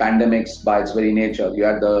 pandemics by its very nature, you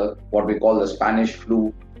had what we call the Spanish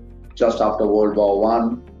flu just after World War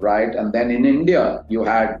One, right? And then in India, you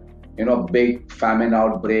had, big famine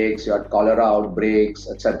outbreaks, you had cholera outbreaks,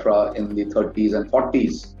 etc. in the 30s and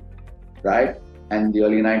 40s, right? And the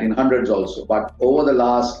early 1900s also. But over the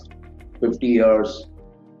last 50 years,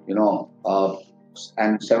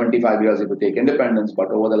 and 75 years if you take independence, but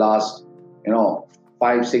over the last,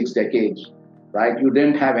 5-6 decades, right, you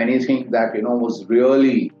didn't have anything that, was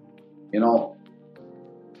really, really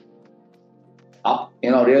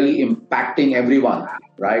impacting everyone,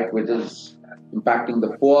 right, which is impacting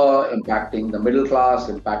the poor, impacting the middle class,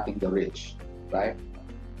 impacting the rich, right,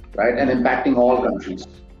 and impacting all countries,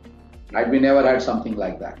 right? We never had something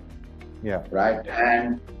like that, yeah, right?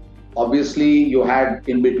 And obviously you had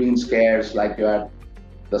in between scares, like you had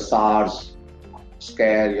the SARS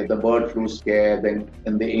scare, you had the bird flu scare, then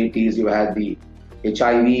in the 80s you had the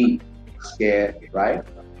HIV scare, right?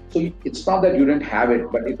 So it's not that you didn't have it,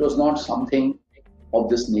 but it was not something of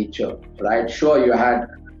this nature, right? Sure, you had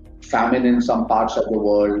famine in some parts of the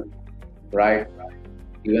world, right?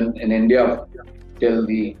 Even in India, till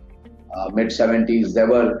the mid 70s, there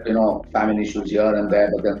were, famine issues here and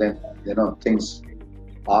there, but then things,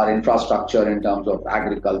 our infrastructure in terms of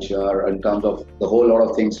agriculture, in terms of the whole lot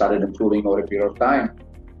of things started improving over a period of time.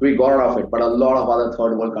 We got out of it, but a lot of other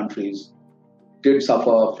third world countries did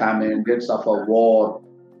suffer famine, did suffer war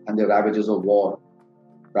and the ravages of war,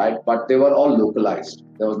 right? But they were all localized.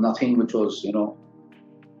 There was nothing which was,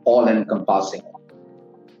 all encompassing.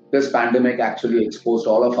 This pandemic actually exposed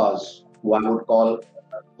all of us, who I would call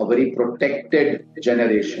a very protected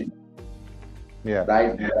generation, yeah,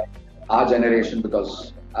 right? Our generation,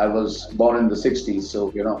 because I was born in the 60s,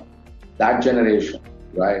 so, that generation,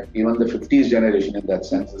 right? Even the 50s generation in that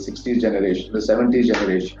sense, the 60s generation, the 70s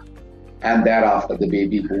generation, and thereafter the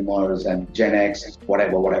baby boomers and Gen X,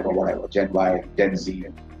 whatever, Gen Y, Gen Z,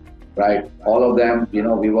 right? All of them,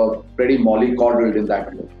 we were pretty mollycoddled in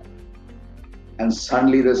that way. And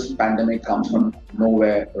suddenly this pandemic comes from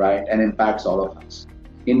nowhere, right? And impacts all of us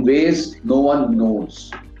in ways no one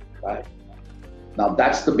knows, right? Now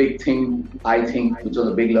that's the big thing, I think, which was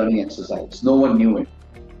a big learning exercise. No one knew it.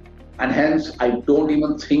 And hence, I don't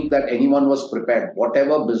even think that anyone was prepared.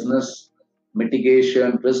 Whatever business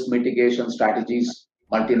mitigation, risk mitigation strategies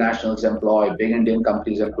multinationals employ, big Indian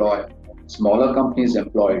companies employ, smaller companies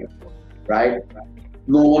employ, right?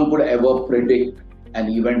 No one could ever predict an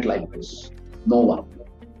event like this. No one.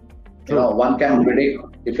 One can predict,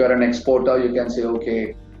 if you're an exporter, you can say,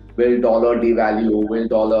 okay, will dollar devalue, will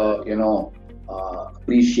dollar,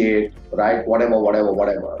 appreciate, right? Whatever,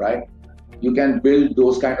 right? You can build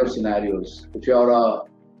those kind of scenarios. If you're a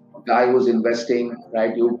guy who's investing,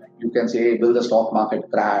 right, you can say, hey, will the stock market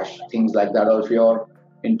crash, things like that. Or if you're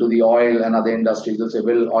into the oil and other industries, you'll say,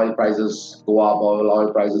 will oil prices go up or will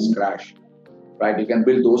oil prices crash, right? You can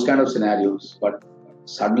build those kind of scenarios. But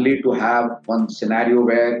suddenly to have one scenario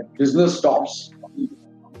where business stops,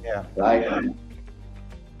 yeah, right,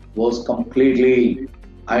 was completely,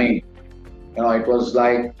 it was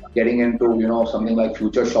like getting into, something like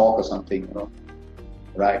future shock or something,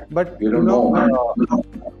 right? But you don't know.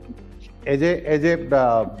 As a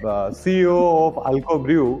CEO of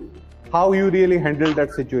Alcobrew, how you really handled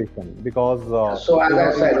that situation? Because so as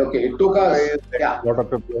I said, okay, it took us a lot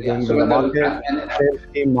of people in the market, sales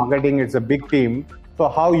team, marketing. It's a big team. So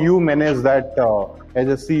how you manage that as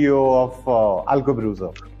a CEO of Alcobrew,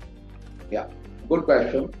 sir? Yeah, good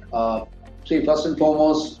question. See, first and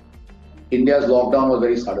foremost, India's lockdown was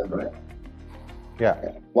very sudden, right?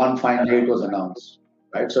 Yeah. One fine day it was announced,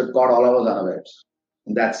 right? So it caught all of us unawares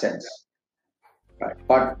in that sense, right?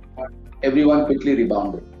 But everyone quickly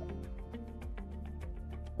rebounded.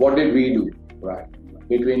 What did we do, right?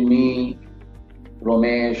 Between me,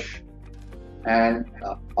 Romesh, and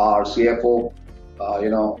our CFO,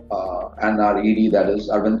 and our ED, that is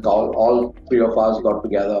Arvind Kaul, all three of us got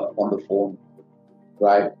together on the phone,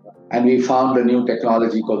 right? And we found a new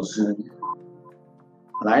technology called Zoom,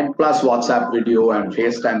 right? Plus WhatsApp video and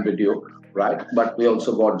FaceTime video, right? But we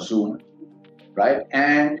also got Zoom, right?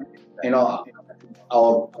 And,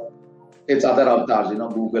 it's other avatars,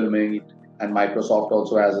 Google Meet, and Microsoft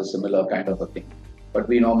also has a similar kind of a thing. But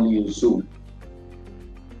we normally use Zoom.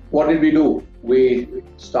 What did we do? We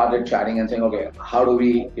started chatting and saying, okay, how do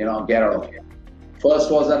we, get out of here?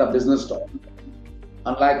 First was that a business talk.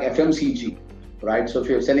 Unlike FMCG, right? So if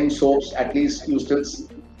you're selling soaps, at least you still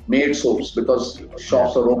made soaps because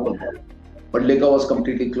shops are open. But liquor was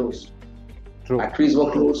completely closed. True. Factories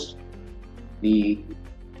were closed. The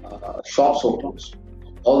shops were closed.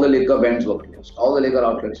 All the liquor vends were closed. All the liquor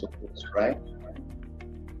outlets were closed, right?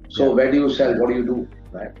 So where do you sell? What do you do,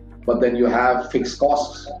 right? But then you have fixed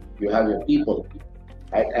costs. You have your people,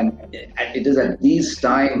 right? And it is at these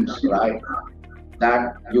times, right,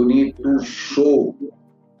 that you need to show,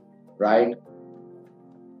 right,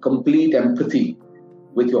 complete empathy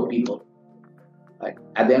with your people. Right?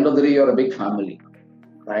 At the end of the day, you're a big family,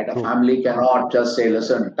 right? A family cannot just say,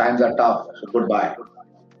 listen, times are tough, so goodbye.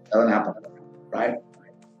 Doesn't happen, right?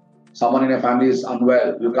 Someone in your family is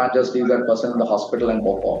unwell, you can't just leave that person in the hospital and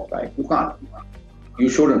walk off, right? You can't. You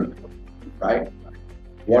shouldn't, right?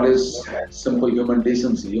 What is simple human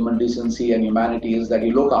decency? Human decency and humanity is that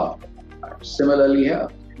you look out. Similarly here,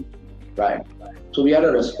 right? So we are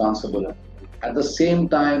a responsibility. At the same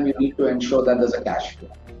time, you need to ensure that there's a cash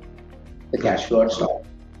flow. The cash flow had stopped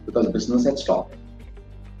because business had stopped,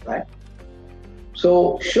 right?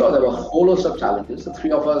 So sure, there were a whole host of challenges. The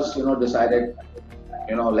three of us, decided,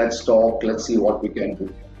 let's talk, let's see what we can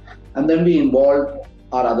do. And then we involved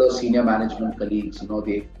our other senior management colleagues,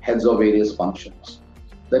 the heads of various functions.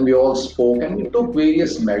 Then we all spoke and we took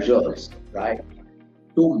various measures, right,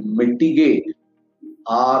 to mitigate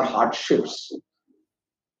our hardships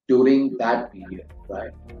during that period,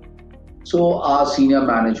 right? So our senior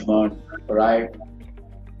management, right,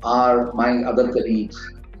 my other colleagues,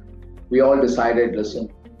 we all decided, listen,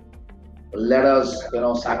 let us,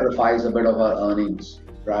 sacrifice a bit of our earnings,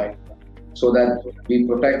 right, so that we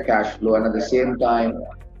protect cash flow, and at the same time,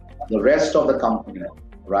 the rest of the company,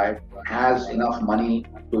 right, has enough money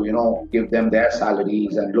to, give them their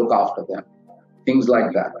salaries and look after them, things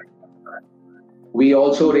like that. We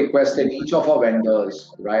also requested each of our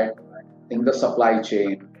vendors, right, in the supply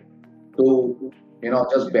chain to,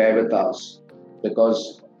 just bear with us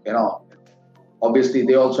because, obviously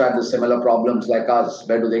they also had the similar problems like us.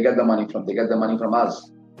 Where do they get the money from? They get the money from us.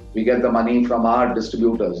 We get the money from our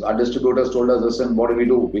distributors. Our distributors told us, listen, what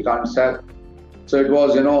do? We can't sell. So it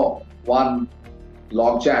was, one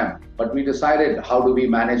logjam. But we decided, how do we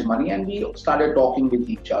manage money? And we started talking with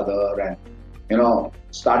each other and,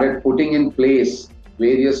 started putting in place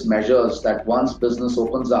various measures that once business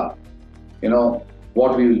opens up,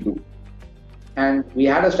 what we will do. And we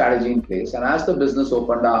had a strategy in place. And as the business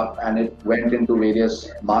opened up and it went into various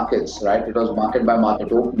markets, right? It was market by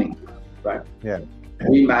market opening, right? Yeah.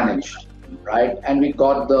 We managed, right? And we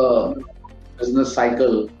got the business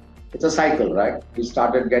cycle. It's a cycle, right? We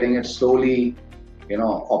started getting it slowly,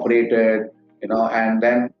 operated, and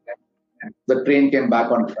then the train came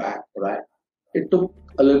back on track, right? It took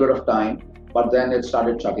a little bit of time, but then it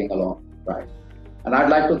started chugging along, right? And I'd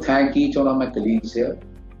like to thank each one of my colleagues here,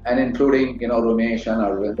 and including, Ramesh and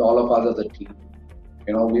Arvind, all of us as a team.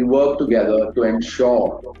 We work together to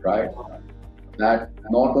ensure, right, that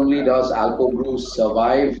not only does Alcobrew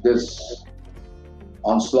survive this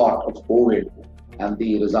onslaught of COVID and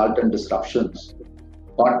the resultant disruptions,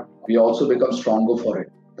 but we also become stronger for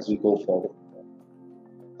it as we go forward.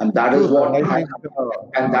 And that is what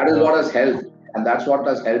has helped. And that's what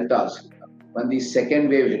has helped us when the second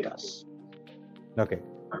wave hit us. Okay.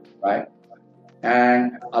 Right?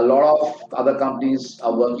 And a lot of other companies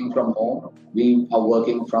are working from home. We are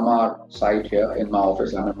working from our site here in my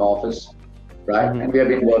office. I'm in my office, right? Mm-hmm. And we have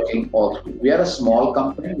been working all through. We are a small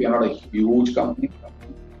company. We are not a huge company,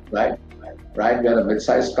 right? Right? We are a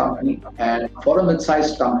mid-sized company. And for a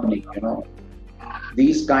mid-sized company,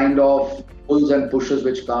 these kind of pulls and pushes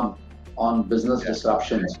which come on business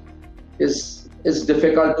disruptions is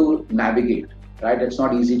difficult to navigate, right? It's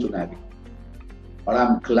not easy to navigate. But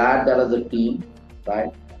I'm glad that as a team, right,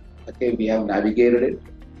 okay, we have navigated it.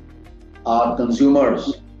 Our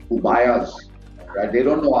consumers who buy us, right, they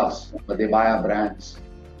don't know us, but they buy our brands.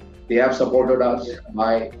 They have supported us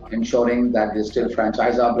by ensuring that they still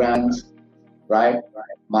franchise our brands, right?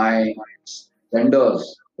 My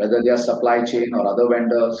vendors, whether they are supply chain or other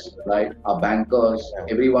vendors, right, our bankers,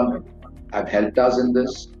 everyone have helped us in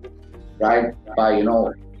this, right? By,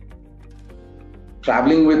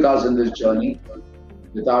 traveling with us in this journey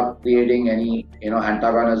without creating any,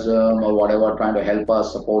 antagonism or whatever, trying to help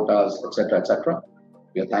us, support us, etc., etc.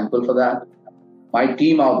 We are thankful for that. My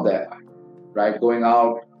team out there, right, going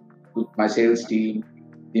out with my sales team,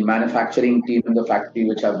 the manufacturing team in the factory,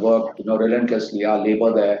 which have worked, relentlessly, our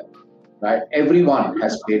labor there, right? Everyone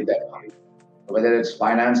has played their part. Whether it's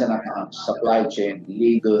finance and accounts, supply chain,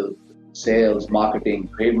 legal, sales, marketing,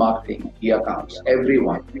 trade marketing, key accounts,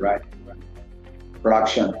 everyone, right?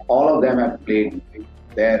 Production, all of them have played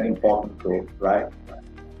their important role, right?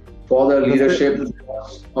 For the leadership,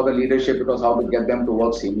 it was how to get them to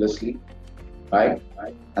work seamlessly, right?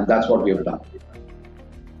 And that's what we have done.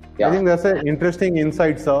 Yeah. I think that's an interesting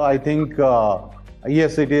insight, sir. I think,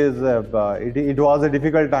 yes, it is. It was a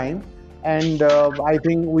difficult time. And I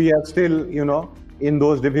think we are still, in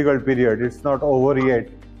those difficult periods. It's not over yet.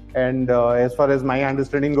 And as far as my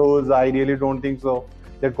understanding goes, I really don't think so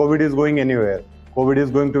that COVID is going anywhere. COVID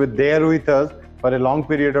is going to be there with us for a long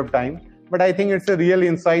period of time. But I think it's a real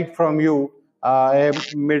insight from you, a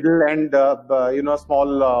middle and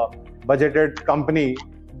small budgeted company.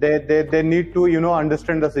 They need to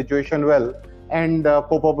understand the situation well and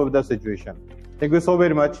cope up with the situation. Thank you so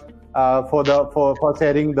very much for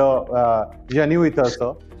sharing the journey with us,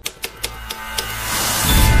 sir.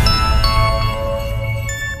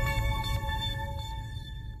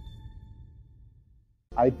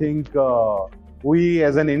 I think we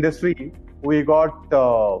as an industry, we got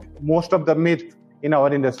most of the myth in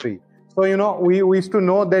our industry. So, we used to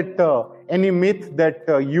know that any myth that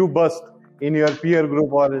you bust in your peer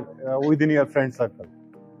group or within your friend circle.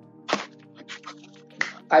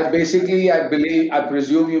 I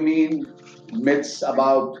presume you mean myths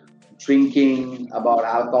about drinking, about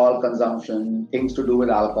alcohol consumption, things to do with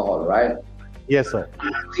alcohol, right? Yes, sir.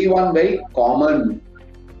 See, one very common,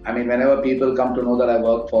 whenever people come to know that I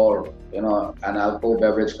work for, an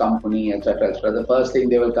alco-beverage company, etc., the first thing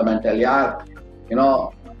they will come and tell you,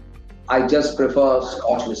 I just prefer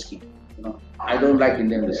Scotch whiskey. I don't like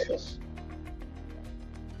Indian whiskeys.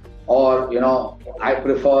 Or, I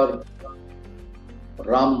prefer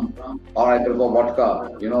rum or I prefer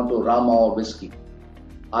vodka, to rum or whiskey.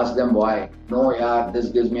 Ask them why. No, this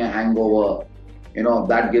gives me a hangover.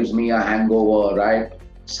 That gives me a hangover, right?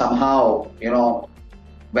 Somehow,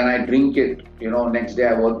 when I drink it, next day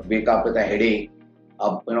I will wake up with a headache,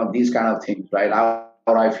 these kind of things, right?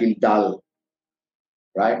 Or I feel dull,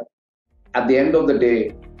 right? At the end of the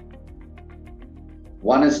day,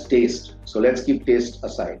 one is taste. So let's keep taste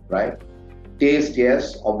aside, right? Taste,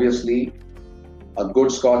 yes, obviously, a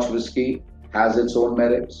good Scotch whiskey has its own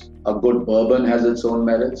merits. A good bourbon has its own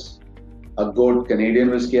merits. A good Canadian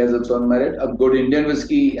whiskey has its own merit. A good Indian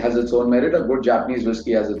whiskey has its own merit. A good Japanese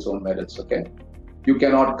whiskey has its own merits, okay? You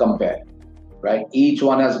cannot compare, right? Each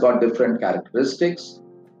one has got different characteristics.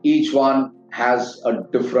 Each one has a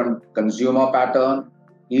different consumer pattern.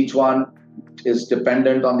 Each one is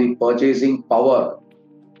dependent on the purchasing power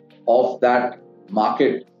of that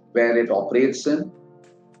market where it operates in,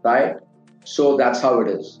 right? So that's how it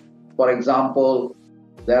is. For example,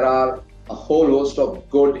 there are a whole host of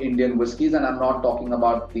good Indian whiskies, and I'm not talking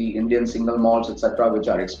about the Indian single malts, etc., which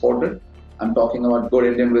are exported. I'm talking about good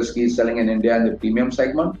Indian whiskies selling in India in the premium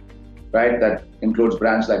segment, right? That includes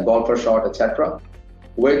brands like Golfer Shot, etc.,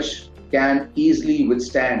 which can easily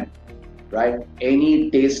withstand, right,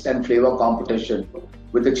 any taste and flavor competition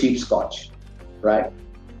with a cheap Scotch, right?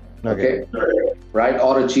 Okay. Right?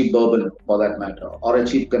 Or a cheap bourbon for that matter, or a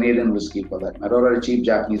cheap Canadian whiskey for that matter, or a cheap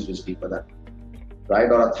Japanese whiskey for that matter,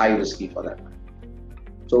 right? Or a Thai whiskey for that matter.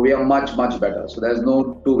 So we are much, much better. So there's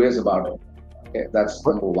no two ways about it. Okay, that's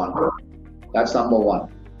number one. That's number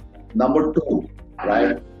one. Number two,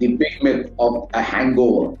 right? The big myth of a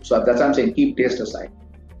hangover. So that's what I'm saying, keep taste aside.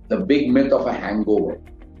 The big myth of a hangover,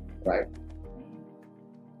 right?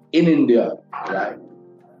 In India, right?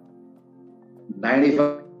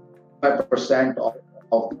 95%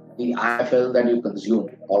 of the IMFL that you consume,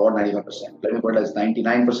 or 95%, let me put it as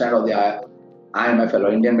 99% of the IMFL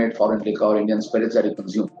or Indian made foreign liquor or Indian spirits that you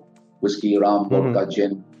consume, whiskey, rum, vodka,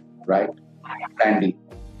 gin, right? Brandy.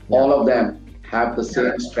 All of them have the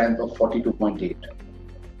same strength of 42.8.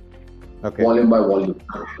 Okay. Volume by volume,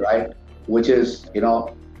 right? Which is,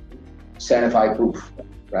 75 proof,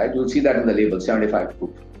 right? You'll see that in the label, 75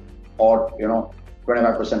 proof, or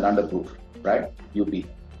 25% under proof, right? UP.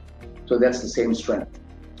 So that's the same strength.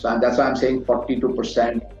 So that's why I'm saying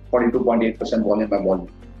 42%, 42.8% volume by volume.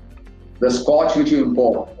 The Scotch which you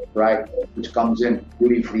import, right, which comes in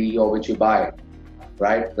duty free or which you buy,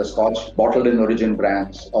 right, the Scotch bottled in origin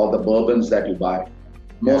brands or the bourbons that you buy,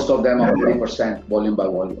 most of them are 40% volume by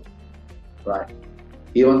volume. right?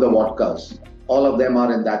 Even the vodkas, all of them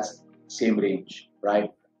are in that same range,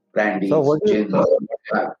 right? Brandies, So gins.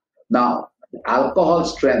 Now, alcohol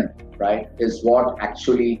strength, right, is what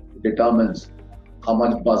actually determines how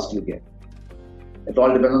much buzz you get. It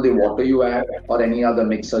all depends on the water you add or any other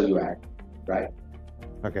mixer you add, right?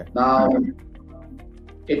 Okay. Now,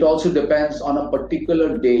 it also depends on a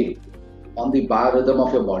particular day, on the biorhythm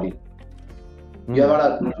of your body. You have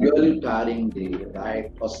had a really tiring day,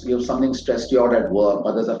 right? Or you have something stressed you out at work,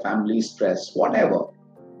 or there's a family stress, whatever,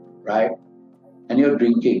 right? And you're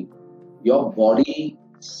drinking, your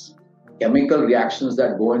body's chemical reactions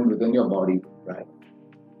that go in within your body, right,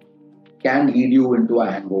 can lead you into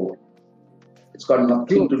a hangover. It's got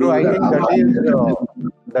nothing to do I with think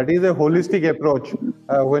that is a holistic approach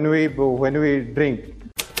when we drink.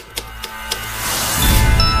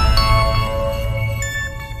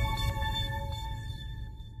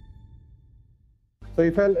 So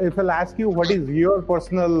if I'll ask you, what is your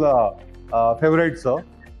personal favorite, sir?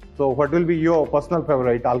 So what will be your personal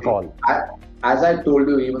favorite alcohol? As I told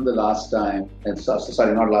you even the last time,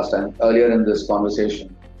 sorry, not last time, earlier in this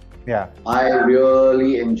conversation, Yeah. I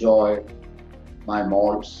really enjoy my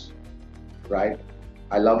malts, right?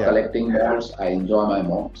 I love collecting malts. I enjoy my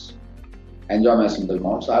malts. I enjoy my single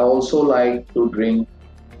malts. I also like to drink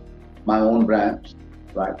my own brands,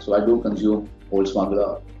 right? So I do consume Old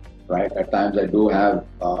Smuggler, right? At times I do have,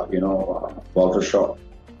 Walter Shaw,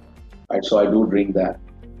 right? So I do drink that.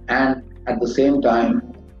 And at the same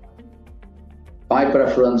time, my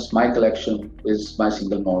preference, my collection is my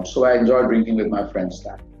single malt. So I enjoy drinking with my friends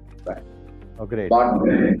that, right? Oh, great.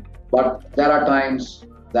 But there are times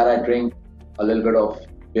that I drink a little bit of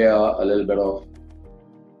beer, a little bit of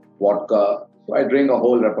vodka. So I drink a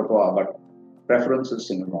whole repertoire, but preference is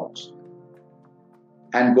single malts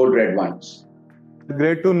and good red wines.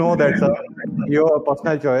 Great to know that, sir. Your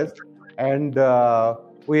personal choice, and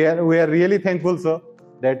we are really thankful, sir,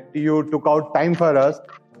 that you took out time for us,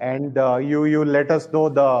 and you let us know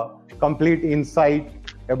the complete insight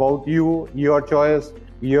about you, your choice,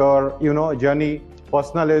 your journey,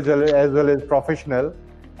 personal as well as professional.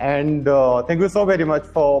 And thank you so very much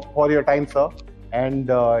for your time, sir. And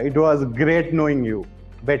it was great knowing you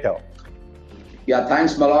better. Yeah,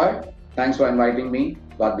 thanks, Malay. Thanks for inviting me.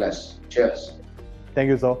 God bless. Cheers. Thank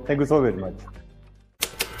you, sir. Thank you so very much.